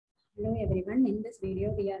Hello everyone. In this video,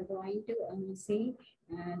 we are going to see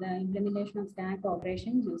the implementation of stack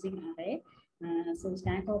operations using array. So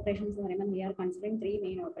stack operations, we are considering three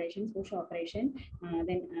main operations: push operation,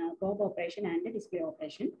 then pop operation, and the display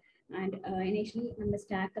operation. And initially, the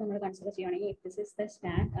stack consider if this is the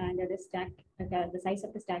stack, and the stack, the size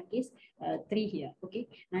of the stack is 3 here. Okay,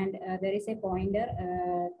 and there is a pointer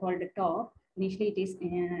called top. Initially, it is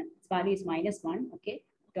its value is -1. Okay.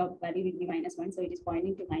 Top value will be -1, so it is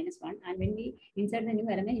pointing to -1. And when we insert the new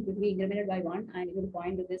element, it will be incremented by 1, and it will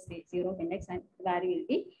point to this 0 index, and the value will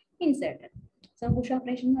be inserted. So push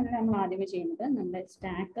operation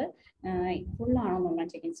stack full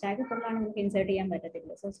check. Stack full insert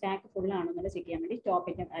so stack full check top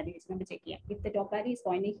value is check. If the top value is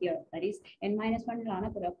pointing here, that is n-1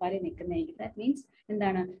 top value, that means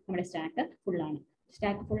stack full.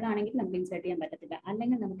 Stack full ആണെങ്കിൽ നമുക്ക് insert ചെയ്യാൻ പറ്റത്തില്ല.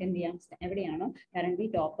 അല്ലെങ്കിൽ നമുക്ക് എന്ത് ചെയ്യാം, എവിടെയാണോ current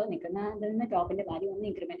top നിൽക്കുന്ന ടോപ്പിന്റെ വാല്യൂ ഒന്ന്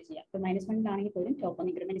ഇൻക്രിമെന്റ് ചെയ്യാം. ഇപ്പോൾ -1 ആണെങ്കിൽ പോലും ടോപ്പ്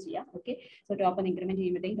ഒന്ന് ഇൻക്രിമെന്റ് ചെയ്യാം. ഓക്കെ, സോ ടോപ്പ് ഒന്ന് ഇൻക്രിമെന്റ്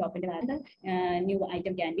ചെയ്യുമ്പോഴത്തേക്കും ടോപ്പിന്റെ value new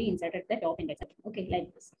item can be inserted the top index. Okay, like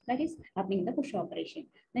this. That is happening in the push operation.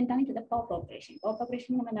 Then coming to the pop operation. Pop operation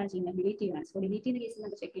നമ്മൾ എന്താണ് ചെയ്യുന്നത്? Delete ചെയ്യുകയാണ്. So delete ചെയ്യുന്ന കേസിൽ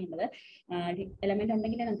നമുക്ക് check ചെയ്യുന്നത് element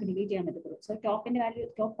ഉണ്ടെങ്കിലേ നമുക്ക് ഡിലീറ്റ് ചെയ്യാൻ പറ്റത്തുള്ളൂ. സോ ടോപ്പിന്റെ വാല്യൂ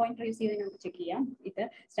ടോപ്പ് പോയിന്റർ യൂസ് ചെയ്ത് നമുക്ക് ചെക്ക് ചെയ്യാം ഇത്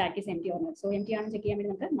stack is empty or not. So empty ആണെന്ന് ചെക്ക് ചെയ്യാൻ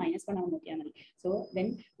വേണ്ടി നമുക്ക് -1 ആണെന്ന് നോക്കിയാൽ മതി. So then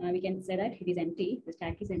we can say that it is empty, the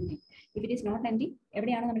stack is empty. If it is not empty,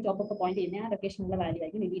 എവിടെയാണ് നമ്മൾ ടോപ്പ് ഒക്കെ പോയിന്റ് ചെയ്യുന്നത് ആ ലൊക്കേഷനിലുള്ള വാല്യൂ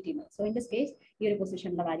ആയിരിക്കും ഡിലീറ്റ് ചെയ്യുന്നത്. സോ ഇൻ ദിസ് കേസ് ഈ ഒരു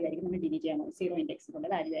പൊസിഷനിലുള്ള വാല്യൂ ആയിരിക്കും നമ്മൾ ഡിലീറ്റ് ചെയ്യാൻ പോകുന്നത്. 0 ഇൻഡെക്സിലുള്ള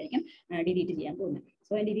വാല്യൂ ആയിരിക്കും ഡിലീറ്റ് ചെയ്യാൻ പോകുന്നത്.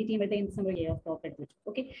 സോ ഡിലീറ്റ് ചെയ്യുമ്പോഴത്തേക്കും നമ്മൾ എ ഓഫ് ടോപ്പ് എടുത്തു.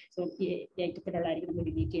 ഓക്കെ, സോ ഈ ഐറ്റത്തിലുള്ളതായിരിക്കും നമ്മൾ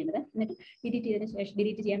ഡിലീറ്റ് ചെയ്യുന്നത്. എന്നിട്ട് ഡിലീറ്റ് ചെയ്തതിന് ശേഷം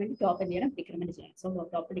ഡിലീറ്റ് ചെയ്യാൻ വേണ്ടി ടോപ്പ് എന്ത് ചെയ്യണം? ഡിക്രിമെന്റ് ചെയ്യണം. സോ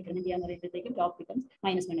ടോപ്പ് ഡിക്രിമെന്റ് ചെയ്യാന്ന് പറയുമ്പോഴത്തേക്കും top becomes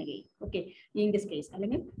 -1 again. Okay, in this case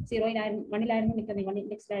അല്ലെങ്കിൽ 0-ലായിരുന്നു 1-ലായിരുന്നു നിൽക്കുന്നത്, 1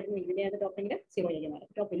 ഇൻഡെക്സിലായിരുന്നു ഇതിന്റെ അത് ടോപ്പിന്റെ 0 ആയിരിക്കും മാറും.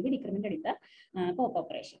 Top will be decremented in the pop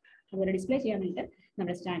operation. അതുപോലെ ഡിസ്പ്ലേ ചെയ്യാൻ വേണ്ടിയിട്ട്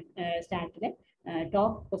നമ്മുടെ സ്റ്റാക്കിലെ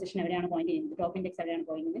ടോപ്പ് പൊസിഷൻ എവിടെയാണ് പോയിന്റ് ചെയ്യുന്നത്, ടോപ്പ് ഇൻഡെക്സ് എവിടെയാണ്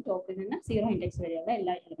പോയിന്റ് ചെയ്യുന്നത്, ടോപ്പിൽ നിന്ന് 0 ഇൻഡെക്സ് വരെയുള്ള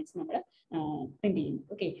എല്ലാ എലമെന്റ്സും നമ്മൾ പ്രിന്റ് ചെയ്യുന്നു.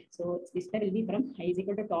 Okay, so display will be from i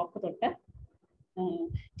equal to top തൊട്ട്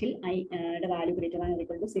till i യുടെ value greater than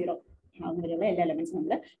equal to 0 ആവുന്നവരെയുള്ള എല്ലാ എലമെന്റ്സും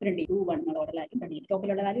നമ്മൾ പ്രിന്റ് ചെയ്യും. 2, 1 ഓർഡറിലായിരിക്കും പ്രിന്റ് ചെയ്യും.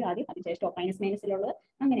 ടോപ്പിലുള്ള വാല്യൂ ആദ്യം, അതിനുശേഷം ടോപ്പ് മൈനസിലുള്ളത്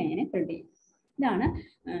അങ്ങനെ പ്രിന്റ് ചെയ്യും. ഇതാണ്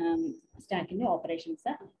സ്റ്റാക്കിന്റെ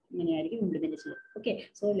ഓപ്പറേഷൻസ് ഇങ്ങനെയായിരിക്കും ഇംപ്ലിമെന്റ് ചെയ്യുക. Okay,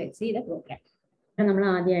 so let's see the programme. നമ്മൾ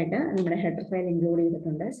ആദ്യമായിട്ട് നമ്മുടെ ഹെഡർ ഫയൽ ഇൻക്ലൂഡ്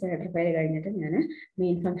ചെയ്തിട്ടുണ്ട്. സോ ഹെഡർ ഫയൽ കഴിഞ്ഞിട്ട് ഞാൻ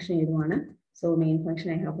main function എഴുതുവാണ്. So main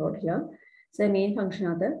function I have brought here. So main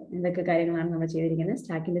ഫംഗ്ഷനകത്ത് എന്തൊക്കെ കാര്യങ്ങളാണ് നമ്മൾ ചെയ്തിരിക്കുന്നത്?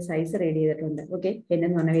 സ്റ്റാക്കിന്റെ സൈസ് റീഡ് ചെയ്തിട്ടുണ്ട്. ഓക്കെ, എന്ന്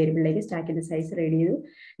പറഞ്ഞ വേരിയബിളിലേക്ക് സ്റ്റാക്കിന്റെ സൈസ് റീഡ് ചെയ്തു.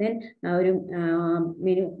 ദെൻ ഒരു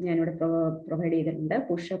മെനു ഞാനിവിടെ പ്രൊവൈഡ് ചെയ്തിട്ടുണ്ട്,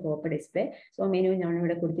 push pop display. So menu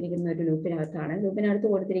ഞാനിവിടെ കൊടുത്തിരിക്കുന്ന ഒരു ലൂപ്പിനകത്താണ്. ലൂപ്പിനകത്ത്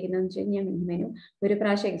കൊടുത്തിരിക്കുന്നതെന്ന് വെച്ച് കഴിഞ്ഞാൽ മെനു ഒരു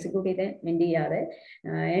പ്രാവശ്യം എക്സിക്യൂട്ട് ചെയ്ത് എൻഡ് ചെയ്യാതെ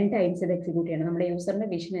n ടൈംസ് ഇത് എക്സിക്യൂട്ട് ചെയ്യണം. നമ്മുടെ യൂസറിന്റെ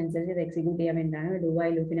വിഷൻ അനുസരിച്ച് ഇത് എക്സിക്യൂട്ട് ചെയ്യാൻ വേണ്ടിയാണ് ഡു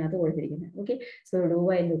വൈൽ ലൂപ്പിനകത്ത് കൊടുത്തിരിക്കുന്നത്. ഓക്കെ, സോ ഡു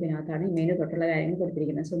വൈൽ ലൂപ്പിനകത്താണ് ഈ മെനു തൊട്ടുള്ള കാര്യങ്ങൾ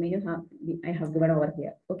കൊടുത്തിരിക്കുന്നത്. So menu I have given over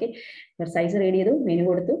here. Okay, size read ചെയ്തു, മെനു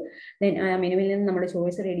കൊടുത്തു. ദെൻ ആ മെനുവിൽ നിന്ന് നമ്മൾ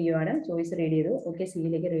ചോയ്സ് റീഡ് ചെയ്യുവാണ്. ചോയ്സ് റീഡ് ചെയ്തു. ഓക്കെ,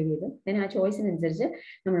 സിയിലേക്ക് റീഡ് ചെയ്തു. ദെൻ ആ ചോയ്സിനനുസരിച്ച്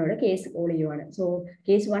നമ്മളിവിടെ കേസ് കോൾ ചെയ്യുവാണ്. സോ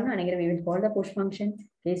കേസ് 1 ആണെങ്കിൽ we will call the push function.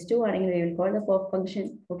 Case 2 ആണെങ്കിൽ we will call the pop function.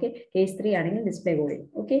 Okay, case 3 ആണെങ്കിൽ ഡിസ്പ്ലേ കോൾ ചെയ്യും.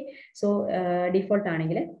 ഓക്കെ, സോ ഡിഫോൾട്ട്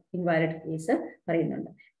ആണെങ്കിൽ ഇൻവാലിഡ് കേസ്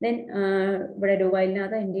പറയുന്നുണ്ട്. ദെൻ ഇവിടെ ഡു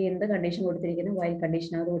വൈലിനകത്ത് എൻഡ് ചെയ്യുന്നത് കണ്ടീഷൻ കൊടുത്തിരിക്കുന്നത്, വൈൽ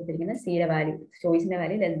കണ്ടീഷനകത്ത് കൊടുത്തിരിക്കുന്നത് സിയുടെ വാല്യൂ, ചോയ്സിന്റെ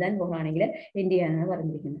വാല്യൂ <4 ആണെങ്കിൽ എൻഡ് ചെയ്യാനാണ്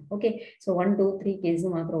പറഞ്ഞിരിക്കുന്നത്. ഓക്കെ, സോ 1, 2, 3 കേസ്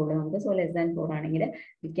മാത്രമേ ഉള്ളൂ നമുക്ക്. സോ <4 ആണെങ്കിൽ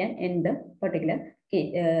we can end the particular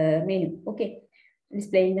menu. Okay,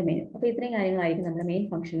 displaying the menu. അപ്പോൾ ഇത്രയും കാര്യങ്ങളായിരിക്കും നമ്മുടെ മെയിൻ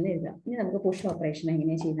ഫംഗ്ഷനിൽ എഴുതുക. ഇനി നമുക്ക് പുഷ് ഓപ്പറേഷൻ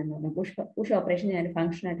എങ്ങനെയാണ് ചെയ്യുന്നതെന്ന് പറഞ്ഞാൽ പുഷ് ഓപ്പറേഷൻ ഞാൻ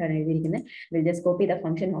ഫംഗ്ഷൻ ആയിട്ടാണ് എഴുതിയിരിക്കുന്നത്. Will just copy the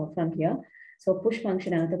function out from here. So push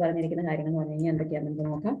ഫംഗ്ഷനകത്ത് പറഞ്ഞിരിക്കുന്ന കാര്യങ്ങൾ എന്ന് പറഞ്ഞു കഴിഞ്ഞാൽ എന്തൊക്കെയാണെന്ന് നമുക്ക്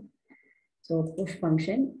നോക്കാം. So push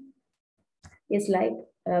function is like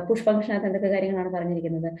push ഫംഗ്ഷനകത്ത് എന്തൊക്കെ കാര്യങ്ങളാണ്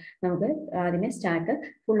പറഞ്ഞിരിക്കുന്നത്? നമുക്ക് ആദ്യമേ സ്റ്റാക്ക്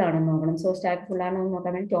ഫുൾ ആണെന്ന് നോക്കണം. സോ സ്റ്റാക്ക് ഫുൾ ആണെന്ന്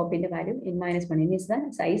നോക്കാൻ വേണ്ടി ടോപ്പിന്റെ value n-1 in is the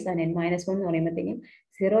size and n-1 എന്ന് പറയുമ്പോഴത്തേക്കും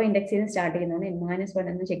 0 ഇൻഡെക്സിൽ നിന്ന് സ്റ്റാർട്ട് ചെയ്യുന്നതാണ്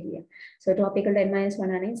n-1 എന്ന് ചെക്ക് ചെയ്യാം. സോ ടോപ്പിക്കുകളുടെ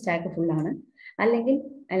n-1 ആണെങ്കിൽ സ്റ്റാക്ക് ഫുൾ ആണ്. അല്ലെങ്കിൽ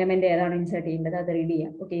എലമെന്റ് ഏതാണ് ഇൻസേർട്ട് ചെയ്യേണ്ടത് അത് റീഡ്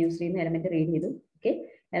ചെയ്യാം. ഓക്കെ, യൂസ് ചെയ്യുന്ന എലമെന്റ് റീഡ് ചെയ്തു. Okay,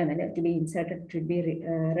 element to be inserted should be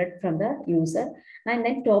read from the user, and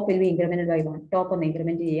then top will be incremented by 1. Top on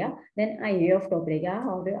increment ചെയ്യാം. Then a of top ലേക്ക്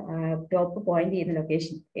ആ ഒരു top point ചെയ്യുന്ന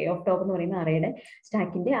location a of top എന്ന് പറയുന്ന അറേയുടെ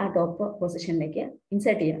സ്റ്റാക്കിന്റെ ആ top പൊസിഷനിലേക്ക്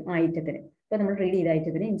insert ചെയ്യണം ആ ഐറ്റത്തിന്. ഇപ്പൊ നമ്മൾ റീഡ് ചെയ്ത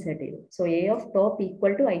ഐറ്റത്തിന് ഇൻസേർട്ട് ചെയ്തു. So a of top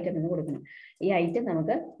equal to item എന്ന് കൊടുക്കണം. ഈ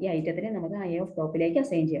ഐറ്റത്തിന് നമുക്ക് a of ടോപ്പിലേക്ക്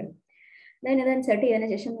അസൈൻ ചെയ്യണം. Then ഇത് ഇൻസേർട്ട് ചെയ്തതിനു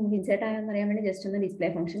ശേഷം നമുക്ക് ഇൻസേർട്ട് ആയെന്ന് അറിയാൻ വേണ്ടി ജസ്റ്റ് ഒന്ന് ഡിസ്പ്ലേ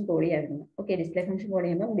ഫംഗ്ഷൻ കോൾ ചെയ്യാറുണ്ട്. ഓക്കെ, ഡിസ്പ്ലേ ഫംഗ്ഷൻ കോൾ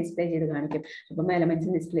ചെയ്യുമ്പോൾ ഡിസ്പ്ലേ ചെയ്ത് കാണിക്കും. അപ്പം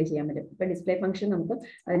എലമെന്റ്സ് ഡിസ്പ്ലേ ചെയ്യാൻ പറ്റും. ഇപ്പൊ ഡിസ്പ്ലേ ഫംഗ്ഷൻ നമുക്ക്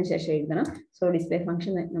അതിനുശേഷം എഴുതണം. സോ ഡിസ്പ്ലേ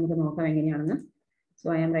ഫംഗ്ഷൻ നമുക്ക് നോക്കാം എങ്ങനെയാണെന്ന്. So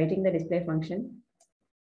I am writing the display function.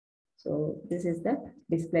 So this is the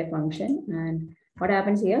display function and What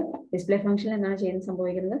happens here? Display function എന്താണ് ചെയ്യുന്നത്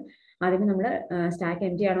സംഭവിക്കുന്നത്? ആദ്യം നമ്മൾ സ്റ്റാക്ക്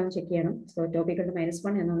എംറ്റി ആണോ എന്ന് ചെക്ക് ചെയ്യണം. സോ ടോപ്പ് ഈക്വൽ ടു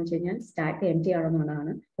 -1 എന്നാണെന്ന് വെച്ച് കഴിഞ്ഞാൽ സ്റ്റാക്ക് എംറ്റി ആണോ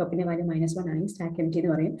എന്നുള്ളതാണ്. ടോപ്പിന്റെ വാല്യൂ -1 ആണെങ്കിൽ സ്റ്റാക്ക് എംറ്റി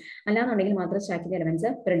എന്ന് പറയും. അല്ലാന്നുണ്ടെങ്കിൽ മാത്രം സ്റ്റാക്കിന്റെ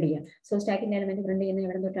എലമെന്റ്സ് പ്രിന്റ് ചെയ്യാം. സോ സ്റ്റാക്കിന്റെ എലമെന്റ് പ്രിന്റ് ചെയ്യുന്ന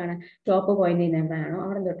എവിടെ തൊട്ടാണ്? ടോപ്പ് പോയിന്റ് ചെയ്യുന്ന എവിടെയാണോ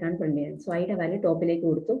അവിടെ തൊട്ടാണ് പ്രിന്റ് ചെയ്യുന്നത്. സോ ഐയുടെ വാല്യൂ ടോപ്പിലേക്ക്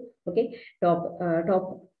കൊടുത്തു. Okay,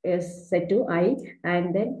 top is set to I and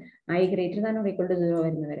then I greater than or equal to 0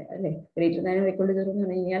 വരുന്നവരെ അല്ലേ? greater than or equal to 0 എന്ന്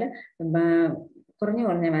പറഞ്ഞു കഴിഞ്ഞാൽ കുറഞ്ഞ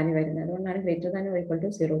വാല്യൂ വരുന്നത്. അതുകൊണ്ടാണ് greater than or equal to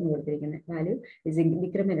 0 എന്ന് കൊടുത്തിരിക്കുന്നത്. Value is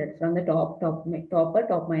decremented from the top -1,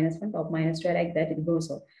 top -2 like that it goes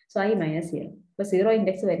on. So I minus 0. അപ്പോൾ 0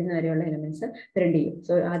 ഇൻഡെക്സ് വരുന്ന വരെയുള്ള എലമെന്റ്സ് പ്രിന്റ് ചെയ്യും.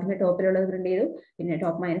 സോ ആദ്യമേ ടോപ്പിലുള്ളത് പ്രിന്റ് ചെയ്തു, പിന്നെ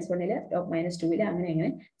ടോപ്പ് -1, ടോപ്പ് -2 അങ്ങനെ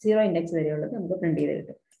 0 ഇൻഡെക്സ് വരെയുള്ളത് നമുക്ക് പ്രിന്റ് ചെയ്ത്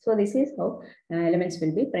കിട്ടും. So this is how elements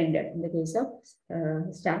will be printed in the case of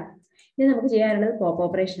stack. ഇനി നമുക്ക് ചെയ്യാനുള്ളത് പോപ്പ്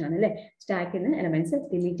ഓപ്പറേഷൻ ആണ് അല്ലേ? സ്റ്റാക്കിൽ നിന്ന് എലമെന്റ്സ്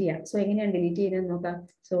ഡിലീറ്റ് ചെയ്യാം. സോ എങ്ങനെയാണ് ഡിലീറ്റ് ചെയ്യുന്നത് നോക്കാം.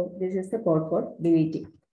 So this is the code four deleting.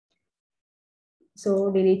 So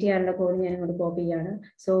delete ചെയ്യാനുള്ള കോഡ് ഞാൻ ഇങ്ങോട്ട് കോപ്പി ചെയ്യാണ്.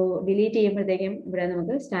 സോ ഡിലീറ്റ് ചെയ്യുമ്പോഴത്തേക്കും ഇവിടെ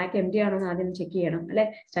നമുക്ക് സ്റ്റാക്ക് എംറ്റി ആണോ എന്ന് ആദ്യം ചെക്ക് ചെയ്യണം അല്ലെ?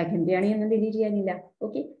 സ്റ്റാക്ക് എംറ്റി ആണെങ്കിൽ ഒന്നും ഡിലീറ്റ് ചെയ്യാനില്ല.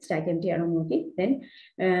 ഓക്കെ, സ്റ്റാക്ക് എംറ്റി ആണോ നോക്കി ദെൻ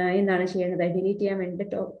എന്താണ് ചെയ്യേണ്ടത്? ഡിലീറ്റ് ചെയ്യാൻ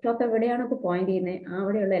വേണ്ടിയിട്ട് ടോപ്പ് എവിടെയാണോ ഇപ്പോൾ പോയിന്റ് ചെയ്യുന്നത്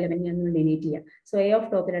അവിടെയുള്ള എലമെന്റ് ഞാൻ ഒന്ന് ഡിലീറ്റ് ചെയ്യാം. സോ എ ഓഫ്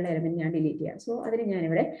ടോപ്പിലുള്ള എലമെന്റ് ഞാൻ ഡിലീറ്റ് ചെയ്യാം. സോ അതിന്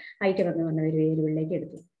ഞാനിവിടെ ഐറ്റം എന്ന് പറഞ്ഞ ഒരു വേരിയബിളിലേക്ക്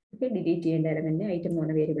എടുത്തു. ഓക്കെ, ഡിലീറ്റ് ചെയ്യേണ്ട എലമെന്റ് ഐറ്റം എന്ന്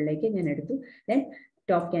പറഞ്ഞ വേരിയബിളിലേക്ക് ഞാൻ എടുത്തു. Then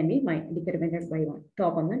top can be decremented by 1.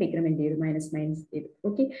 Top on the decrement minus.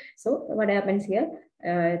 Okay, so what happens here?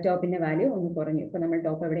 Top in the value on the corner. For the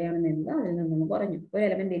top of the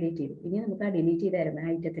element deleted. Delete the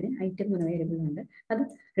item on a variable under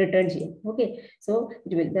return. Okay, so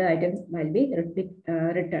it will the item will be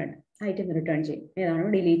returned. Item return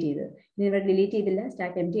delete either. Never delete either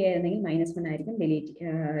stack empty -1 item delete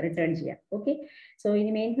return. Okay, so in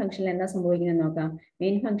the main function and the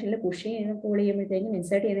main function push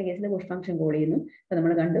insert in the case the push function code for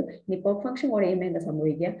the pop function code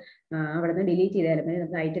delete the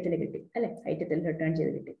element item return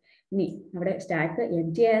stack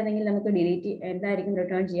empty delete and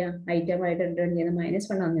return item return -1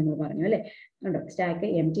 stack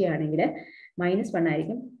empty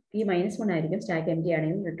 -1 -1 ആയിരിക്കും stack എംറ്റി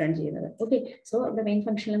ആണെങ്കിൽ return ചെയ്യുന്നത്. Okay, so ഇവിടെ main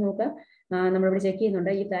ഫംഗ്ഷനിൽ നോക്കുക, നമ്മളിവിടെ check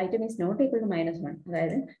ചെയ്യുന്നുണ്ട് if the item is not equal to -1.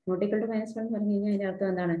 അതായത് not equal to -1 എന്ന് പറഞ്ഞു കഴിഞ്ഞാൽ അതിന്റെ അർത്ഥം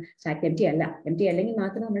എന്താണ്? സ്റ്റാക്ക് എംറ്റി അല്ല. എംറ്റി അല്ലെങ്കിൽ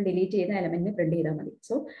മാത്രം നമ്മൾ ഡിലീറ്റ് ചെയ്ത എലമെന്റിനെ പ്രിന്റ് ചെയ്താൽ മതി.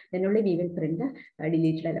 So then only we will print the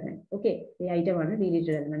deleted element. Okay, ഈ ഐറ്റം ആണ്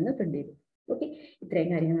ഡിലീറ്റഡ് എലമെന്റ് പ്രിന്റ് ചെയ്തു. ഓക്കെ, ഇത്രയും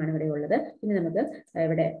കാര്യങ്ങളാണ് ഇവിടെ ഉള്ളത്. ഇനി നമുക്ക്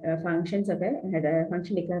ഇവിടെ ഫംഗ്ഷൻസ് ഒക്കെ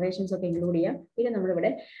ഫംഗ്ഷൻ ഡിക്ലറേഷൻസ് ഒക്കെ ഇൻക്ലൂഡ് ചെയ്യാം. പിന്നെ നമ്മളിവിടെ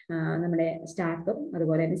നമ്മുടെ സ്റ്റാക്കും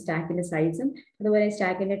അതുപോലെ തന്നെ സ്റ്റാക്കിന്റെ സൈസും അതുപോലെ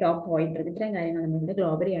സ്റ്റാക്കിന്റെ ടോപ്പ് പോയിന്റർ ഇത്രയും കാര്യങ്ങൾ നമ്മളിവിടെ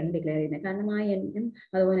ഗ്ലോബലിയാണ് ഡിക്ലെയർ ചെയ്യുന്നത്. കാരണം ആ എന്നും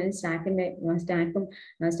അതുപോലെ തന്നെ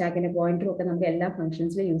സ്റ്റാക്കിന്റെ പോയിന്ററും ഒക്കെ നമുക്ക് എല്ലാ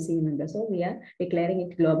ഫംഗ്ഷൻസിലും യൂസ് ചെയ്യുന്നുണ്ട്. So we R declaring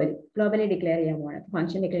it globally declare ചെയ്യാൻ പോകണം.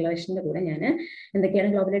 ഫംഗ്ഷൻ ഡിക്ലറേഷന്റെ കൂടെ ഞാൻ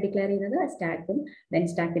എന്തൊക്കെയാണ് ഗ്ലോബലി ഡിക്ലെയർ ചെയ്യുന്നത്? സ്റ്റാക്കും ദെൻ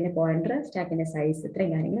സ്റ്റാക്കിന്റെ പോയിന്റർ സ്റ്റാക്കിന്റെ സൈസ്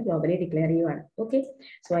ഇത്രയും കാര്യങ്ങൾ ഗ്ലോബലി ഡിക്ലെയർ ചെയ്യുവാണ്. Okay,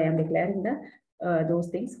 so I am declaring the those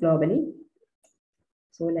things globally.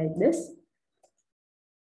 So like this.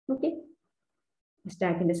 Okay,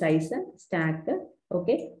 stack in the size stack.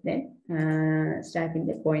 Okay, then stack in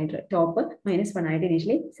the pointer top -1 ആയിട്ട്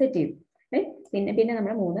initially set ചെയ്തു. പിന്നെ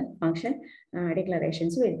നമ്മൾ 3 function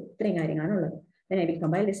declarations വരും. ഇത്രയും കാര്യങ്ങളാണ് ഉള്ളത്. Then I will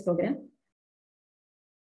compile this program.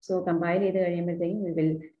 So compile either we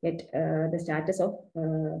will get the status of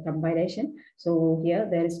compilation. So here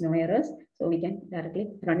there is no errors, so we can directly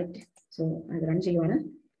run it. So I run G1.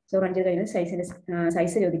 So run the size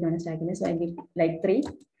stack. So I give like 3.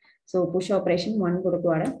 So push operation 1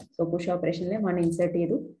 so push operation 1 insert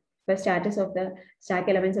the status of the stack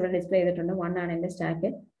elements display 1 ആണ് എൻ്റെ stack.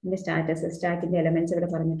 In the status stack in the elements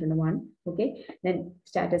 1. Okay, then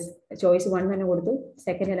status choice 1 തന്നെ കൊടുത്തു.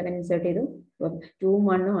 Second element insert ചെയ്തു. 2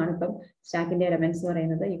 1 ആണ് ഇപ്പം സ്റ്റാക്കിന്റെ elements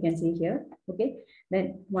പറയുന്നത്. You can see here. Okay, then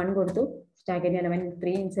 1 കൊടുത്തു. സ്റ്റാക്കിന്റെ element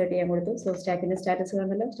 3 insert ചെയ്യാൻ കൊടുത്തു. സോ സ്റ്റാക്കിന്റെ സ്റ്റാറ്റസ്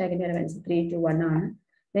കണ്ടല്ലോ, സ്റ്റാക്കിന്റെ എലമെന്റ്സ് 3 2 1 ആണ്.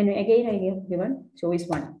 Then again I give given choice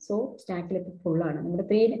 1. So stack full ആണ്. നമ്മുടെ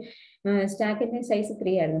 3 സ്റ്റാക്കിന്റെ സൈസ്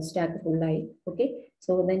 3 ആയിരുന്നു. സ്റ്റാക്ക് ഫുൾ ആയി. Okay,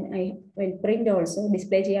 so then I will print also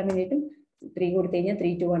display ചെയ്യാൻ വേണ്ടിയിട്ടും 3 കൊടുത്തു കഴിഞ്ഞാൽ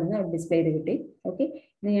 3 2 1 എന്ന് ഡിസ്പ്ലേ ചെയ്ത് കിട്ടി. ഓക്കെ,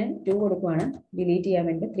 ഇനി ഞാൻ 2 കൊടുക്കുവാണ്. ഡിലീറ്റ് ചെയ്യാൻ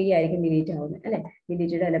വേണ്ടി 3 ആയിരിക്കും ഡിലീറ്റ് ആവുന്നത് അല്ലെ?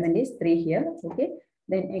 Deleted element is 3 here. Okay,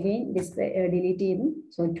 then again display delete ചെയ്യുന്നു.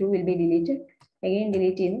 So 2 will be deleted. Again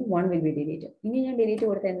delete ചെയ്യുന്നു. 1 will be deleted. ഇനി ഞാൻ ഡിലീറ്റ്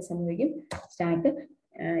കൊടുത്താൽ എന്ത് സംഭവിക്കും? സ്റ്റാക്ക്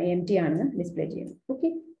empty ആണെന്ന് ഡിസ്പ്ലേ ചെയ്യുന്നു. ഓക്കെ,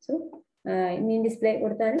 സോ ഇനി ഡിസ്പ്ലേ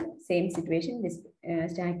കൊടുത്താലും സെയിം സിറ്റുവേഷൻ,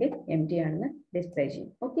 സ്റ്റാക്ക് empty ആണെന്ന് ഡിസ്പ്ലേ ചെയ്യും.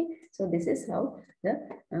 Okay, so this is how the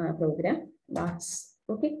programme works.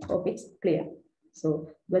 Okay, hope it's clear. So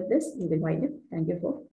with this we will wind up. Thank you for